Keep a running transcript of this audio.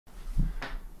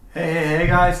Hey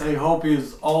guys, I hope you're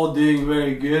all doing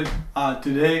very good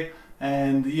today.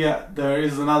 And yeah, there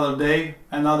is another day,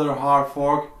 another hard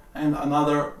fork, and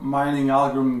another mining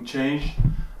algorithm change.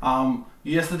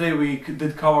 Yesterday we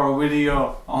did cover a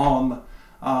video on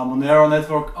Monero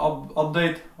network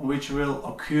update, which will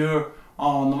occur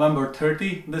on November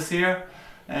 30 this year.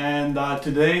 And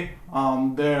today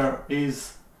there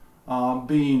is will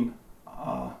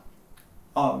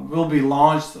be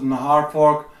launched a hard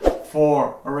fork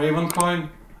for a Ravencoin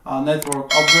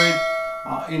network upgrade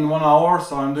in 1 hour.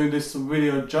 So I'm doing this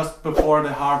video just before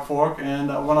the hard fork, and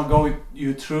I want to go with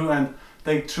you through and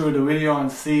take through the video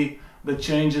and see the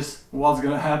changes, what's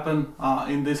gonna happen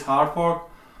in this hard fork.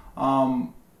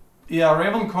 Yeah,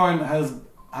 Ravencoin has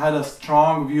had a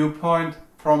strong viewpoint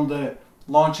from the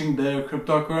launching their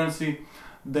cryptocurrency.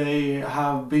 They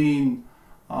have been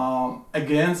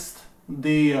against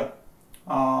the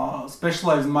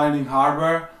specialized mining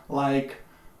hardware like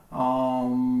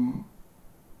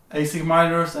ASIC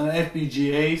miners and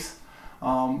FPGAs,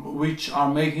 which are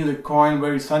making the coin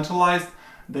very centralized.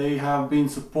 They have been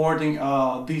supporting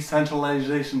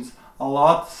decentralizations a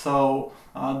lot, so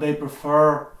they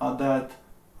prefer that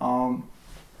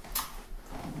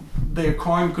their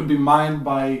coin could be mined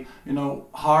by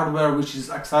hardware which is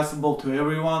accessible to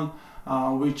everyone,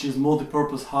 which is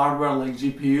multi-purpose hardware like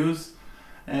GPUs.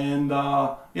 And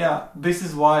yeah, this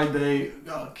is why they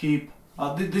keep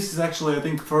this is actually, I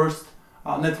think, first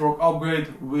network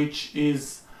upgrade which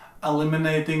is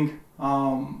eliminating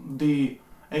the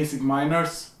ASIC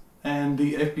miners and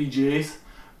the FPGAs,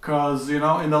 because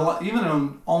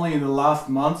only in the last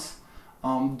months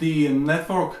the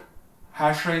network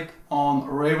hash rate on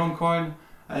Ravencoin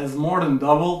has more than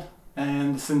doubled,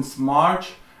 and since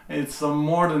March it's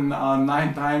more than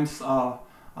 9 times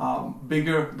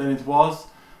bigger than it was.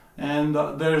 And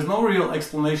there is no real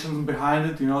explanation behind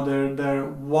it. There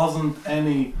wasn't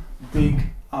any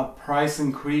big price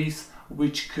increase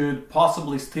which could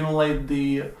possibly stimulate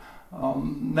the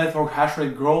network hash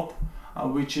rate growth,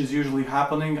 which is usually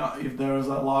happening if there is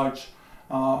a large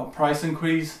price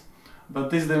increase. But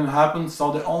this didn't happen,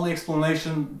 so the only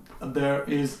explanation there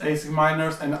is ASIC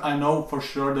miners, and I know for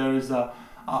sure there is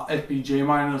FPGA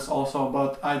miners also,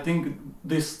 but I think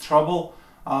this trouble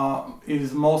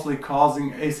is mostly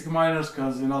causing ASIC miners,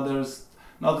 because there's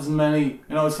not as many,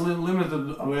 it's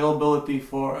limited availability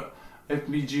for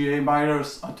FPGA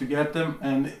miners to get them,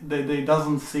 and they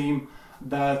doesn't seem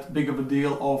that big of a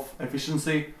deal of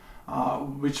efficiency,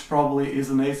 which probably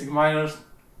is an ASIC miners.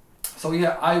 So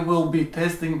yeah, I will be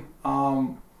testing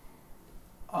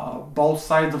both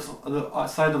sides of the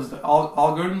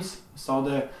algorithms. So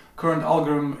the current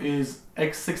algorithm is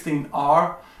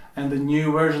x16r, and the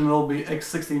new version will be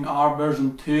x16r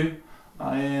version 2.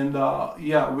 And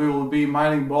yeah, we will be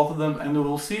mining both of them, and we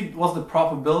will see what's the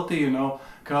probability,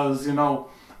 because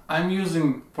I'm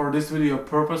using, for this video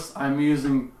purpose, I'm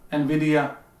using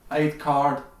NVIDIA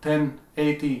 8-card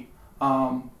 1080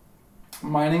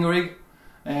 mining rig,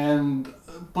 and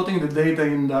putting the data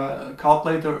in the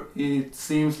calculator, it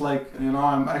seems like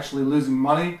I'm actually losing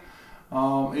money.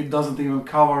 It doesn't even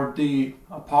cover the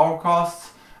power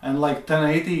costs, and like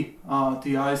 1080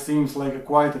 Ti seems like a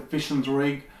quite efficient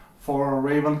rig for a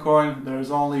Ravencoin. There's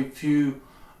only few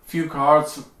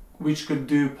cards which could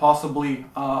do possibly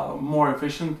more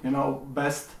efficient,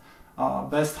 best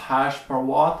hash per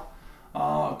watt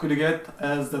could you get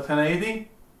as the 1080.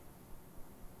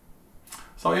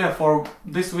 So yeah, for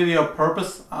this video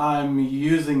purpose, I'm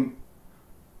using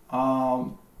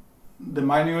the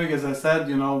mining rig, as I said,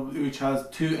 which has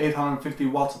two 850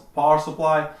 watts of power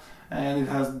supply, and it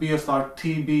has Biostar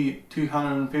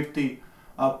TB250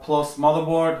 plus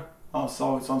motherboard,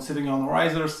 so it's sitting on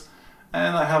risers,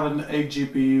 and I have an 8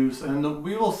 GPUs, and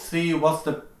we will see what's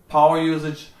the power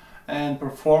usage and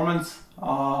performance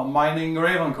mining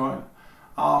Ravencoin.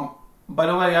 By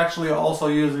the way, actually also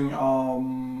using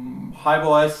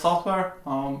hiveOS software.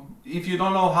 If you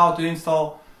don't know how to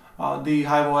install the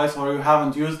hiveOS, or you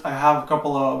haven't used, I have a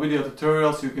couple of video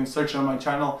tutorials. You can search on my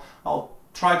channel. I'll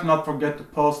try to not forget to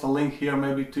post a link here,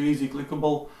 maybe too easy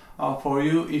clickable for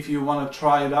you if you want to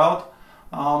try it out.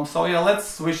 So yeah, let's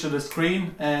switch to the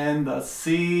screen and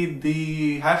see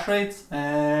the hash rates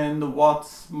and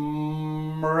what's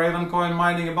Ravencoin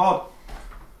mining about.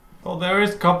 So there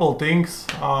is a couple things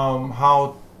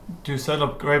how to set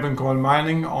up Ravencoin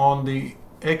mining on the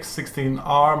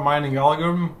x16r mining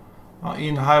algorithm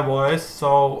in hiveOS.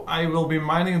 So I will be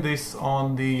mining this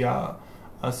on the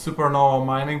Supernova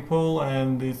mining pool,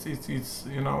 and it's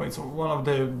one of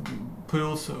the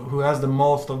pools who has the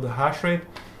most of the hash rate.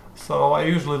 So I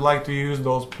usually like to use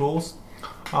those pools.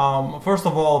 First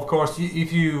of all, of course,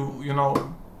 if you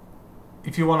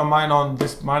if you want to mine on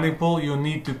this mining pool, you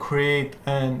need to create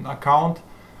an account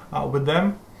with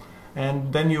them,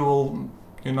 and then you will,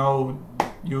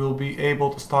 you will be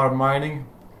able to start mining.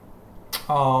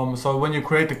 So when you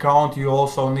create the account, you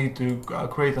also need to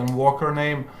create a worker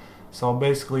name. So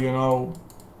basically,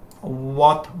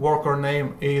 what worker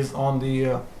name is on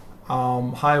the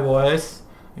hiveOS.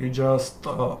 You just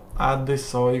add this,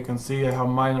 so you can see I have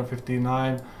miner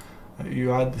 59.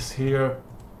 You add this here,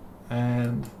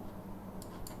 and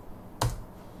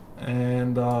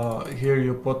here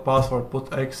you put password,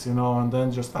 put X, and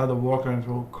then just add a worker, and it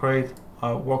will create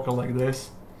a worker like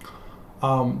this.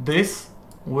 This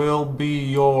will be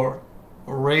your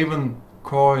Raven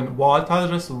coin wallet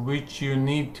address, which you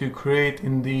need to create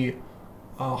in the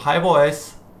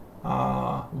hiveOS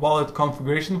wallet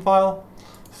configuration file.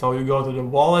 So you go to the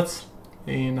wallets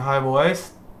in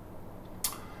hiveOS,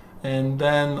 and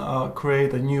then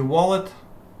create a new wallet.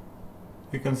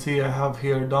 You can see I have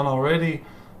here done already.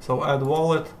 So add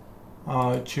wallet,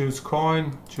 choose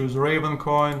coin, choose Raven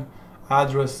coin,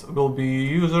 address will be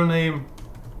username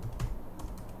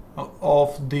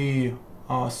of the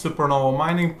Supernova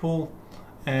mining pool,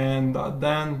 and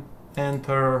then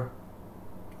enter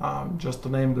just to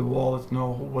name the wallet,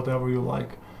 whatever you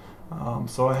like.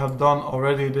 So I have done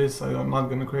already this. I'm not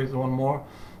going to create one more.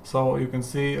 So you can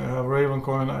see I have Raven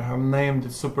coin. I have named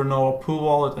it Supernova pool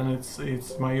wallet, and it's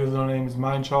my username is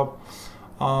MINESHOP.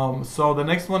 So the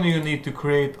next one, you need to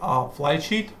create a flight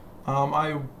sheet.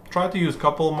 I try to use a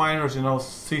couple miners,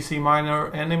 CC miner,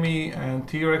 enemy, and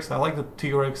T-Rex. I like the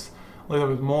T-Rex a little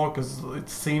bit more because it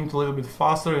seemed a little bit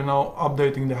faster,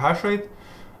 updating the hash rate,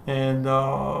 and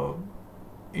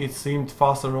it seemed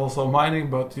faster also mining,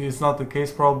 but it's not the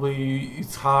case. Probably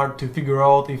it's hard to figure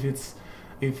out if it's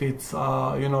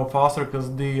faster,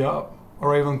 because the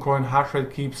Raven coin hash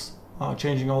rate keeps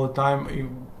changing all the time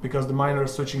because the miner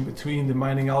is switching between the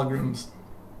mining algorithms.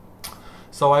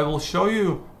 So I will show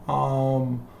you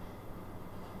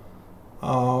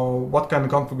what kind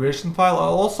of configuration file.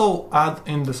 I'll also add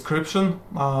in description.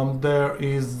 There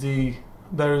is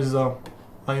a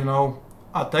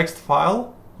text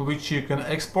file which you can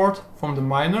export from the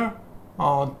miner.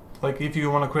 Like if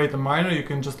you want to create a miner, you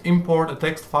can just import a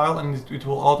text file, and it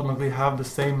will automatically have the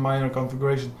same miner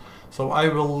configuration. So I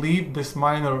will leave this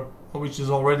miner which is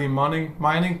already mining.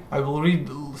 I will leave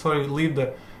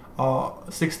the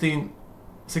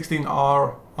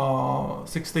 16R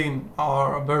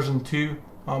version 2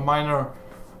 miner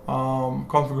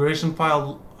configuration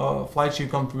file, flight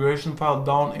sheet configuration file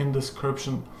down in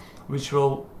description, which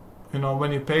will,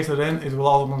 when you paste it in, it will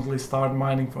automatically start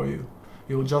mining for you.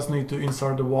 You will just need to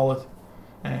insert the wallet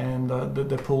and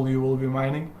the pool you will be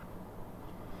mining.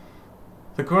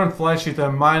 The current flight sheet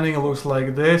I'm mining looks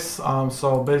like this.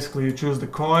 So basically you choose the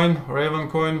coin, Raven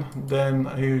coin, then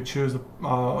you choose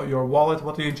your wallet,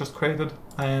 what you just created,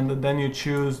 and then you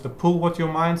choose the pool what you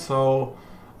mine. So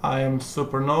I am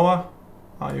Supernova.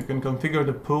 You can configure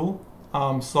the pool.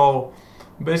 So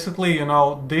basically,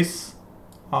 this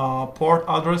port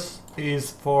address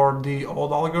is for the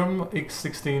old algorithm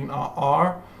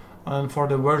x16r, and for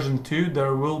the version 2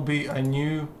 there will be a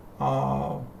new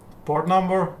port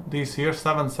number, these here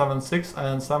 776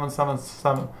 and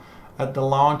 777 at the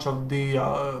launch of the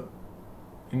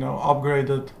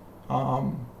upgraded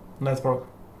network.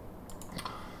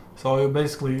 So you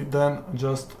basically then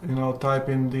just type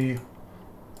in the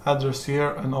address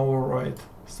here and overwrite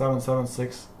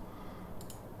 776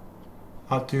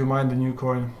 to mine the new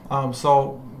coin.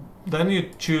 So then you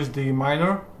choose the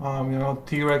miner,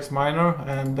 T-Rex miner,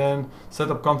 and then set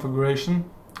up configuration.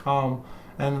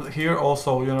 And here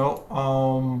also,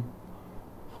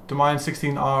 to mine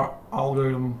 16R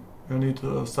algorithm, you need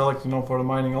to select, for the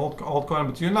mining altcoin,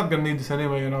 but you're not gonna need this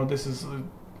anyway. This is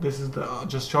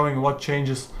just showing what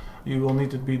changes you will need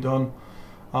to be done.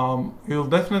 You'll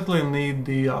definitely need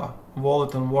the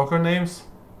wallet and worker names,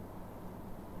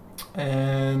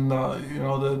 and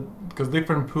because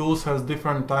different pools has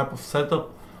different type of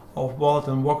setup of wallet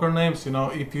and worker names.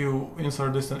 If you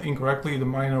insert this incorrectly, the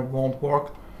miner won't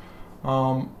work.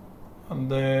 And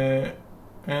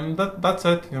that's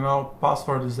it.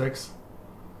 Password is X.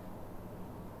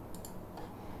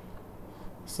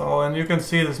 So, and you can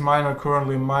see this miner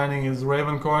currently mining is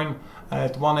Raven coin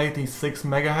at 186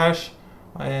 mega hash,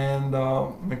 and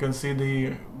you can see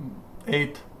the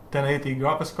 1080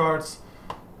 graphics cards.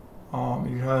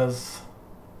 It has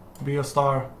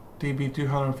Biostar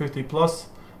TB250 Plus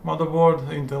motherboard,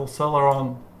 Intel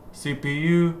Celeron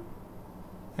CPU,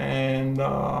 and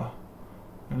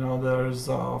there's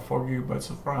 4 gigabytes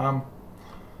of RAM.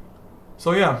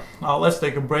 So yeah, let's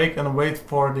take a break and wait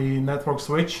for the network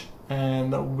switch,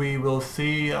 and we will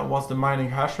see what's the mining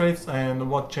hash rates and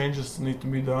what changes need to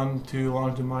be done to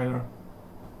launch the miner.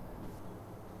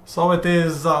 So it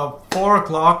is 4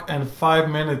 o'clock and 5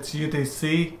 minutes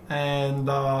UTC, and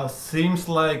seems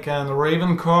like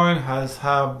Ravencoin has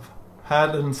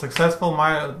had a successful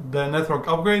the network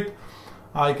upgrade.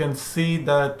 I can see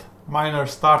that miner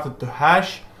started to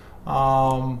hash.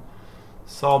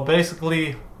 So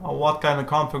basically what kind of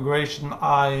configuration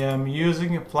I am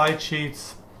using: flight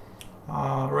sheets,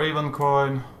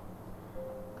 Ravencoin,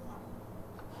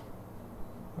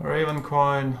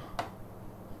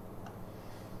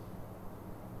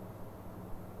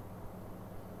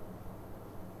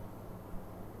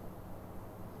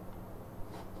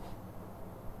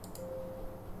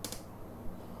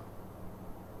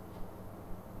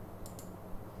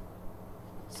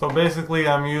 so basically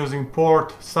I'm using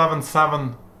port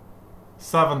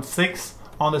 7776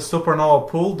 on the Supernova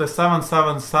pool. The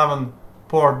 777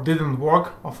 port didn't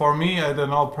work for me. I don't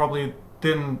know, probably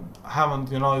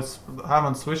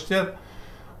haven't switched yet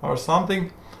or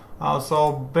something.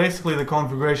 So basically the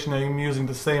configuration I'm using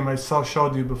the same I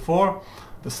showed you before.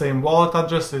 The same wallet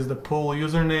address is the pool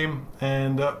username,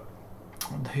 and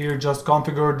here just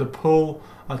configured the pool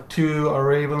to a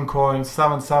Ravencoin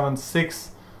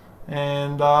 776,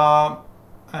 and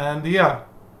yeah,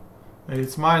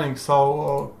 it's mining.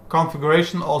 So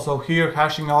configuration also here,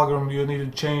 hashing algorithm you need to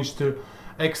change to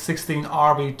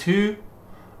x16rv2,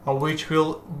 which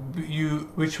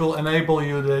will enable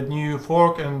you the new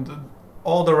fork, and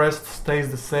all the rest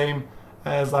stays the same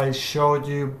as I showed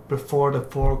you before the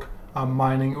fork. I'm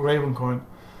mining Ravencoin.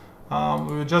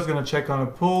 We're just gonna check on a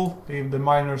pool if the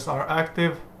miners are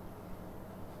active.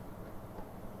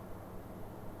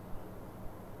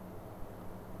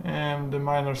 And the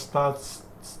miner stats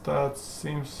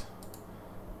seems,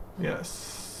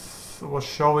 yes, was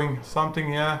showing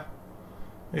something. Yeah,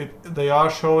 they are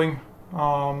showing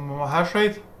a hash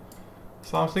rate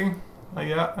something.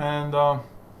 Yeah, and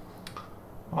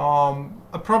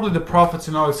probably the profits,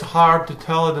 it's hard to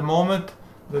tell at the moment.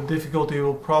 The difficulty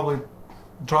will probably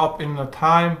drop in a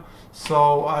time,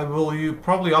 so I will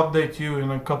probably update you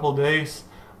in a couple days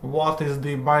what is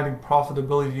the mining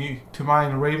profitability to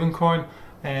mine Ravencoin,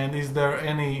 and is there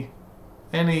any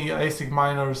ASIC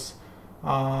miners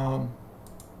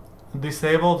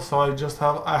disabled. So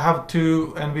I have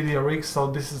two NVIDIA rigs, so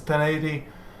this is 1080,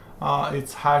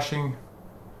 it's hashing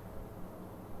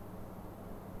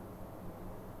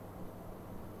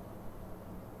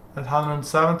at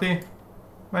 170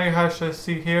 megahash I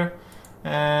see here,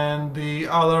 and the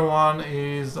other one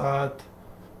is at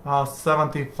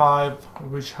 75,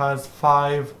 which has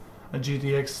 5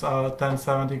 GTX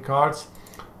 1070 cards.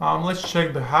 Let's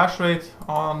check the hash rate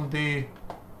on the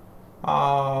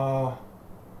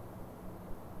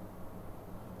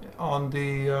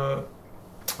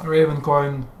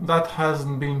Ravencoin. That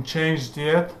hasn't been changed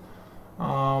yet.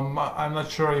 I'm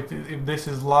not sure if this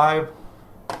is live.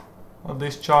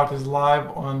 This chart is live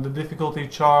on the difficulty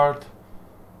chart.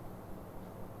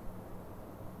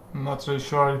 I'm not really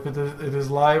sure if it is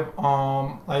live.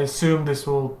 I assume this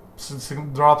will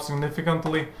drop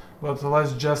significantly, but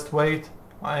let's just wait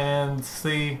and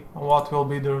see what will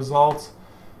be the results.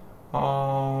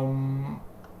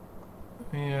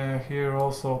 Yeah, here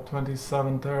also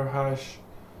 27 terahash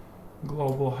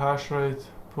global hash rate.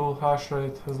 Pool hash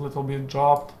rate has a little bit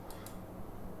dropped.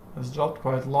 Has dropped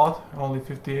quite a lot, only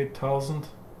 58,000,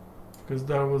 because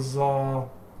there was I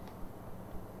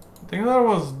think there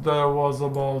was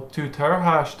about 2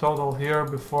 terahash total here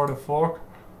before the fork.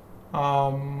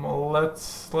 Let's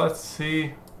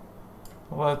see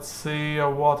what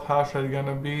hash rate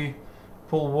gonna be.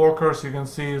 Pool workers, you can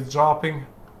see is dropping,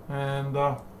 and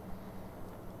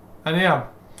yeah.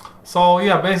 So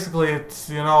yeah, basically it's,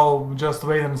 just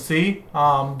wait and see.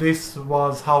 This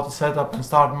was how to set up and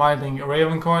start mining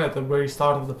Ravencoin at the very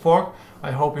start of the fork.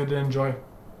 I hope you did enjoy.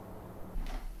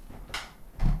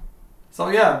 So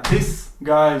yeah, this,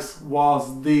 guys,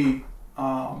 was the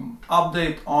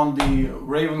update on the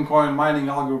Ravencoin mining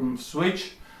algorithm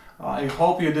switch. I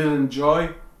hope you did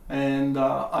enjoy, and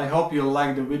I hope you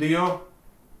liked the video,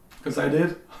 because I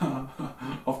did.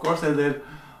 Of course I did.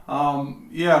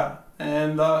 Yeah,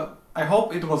 and I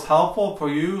hope it was helpful for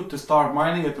you to start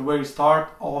mining at the very start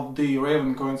of the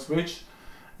Ravencoin switch.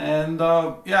 And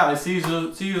yeah, I see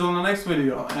you on the next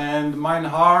video. And mine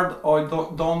hard or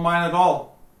don't mine at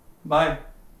all. Bye.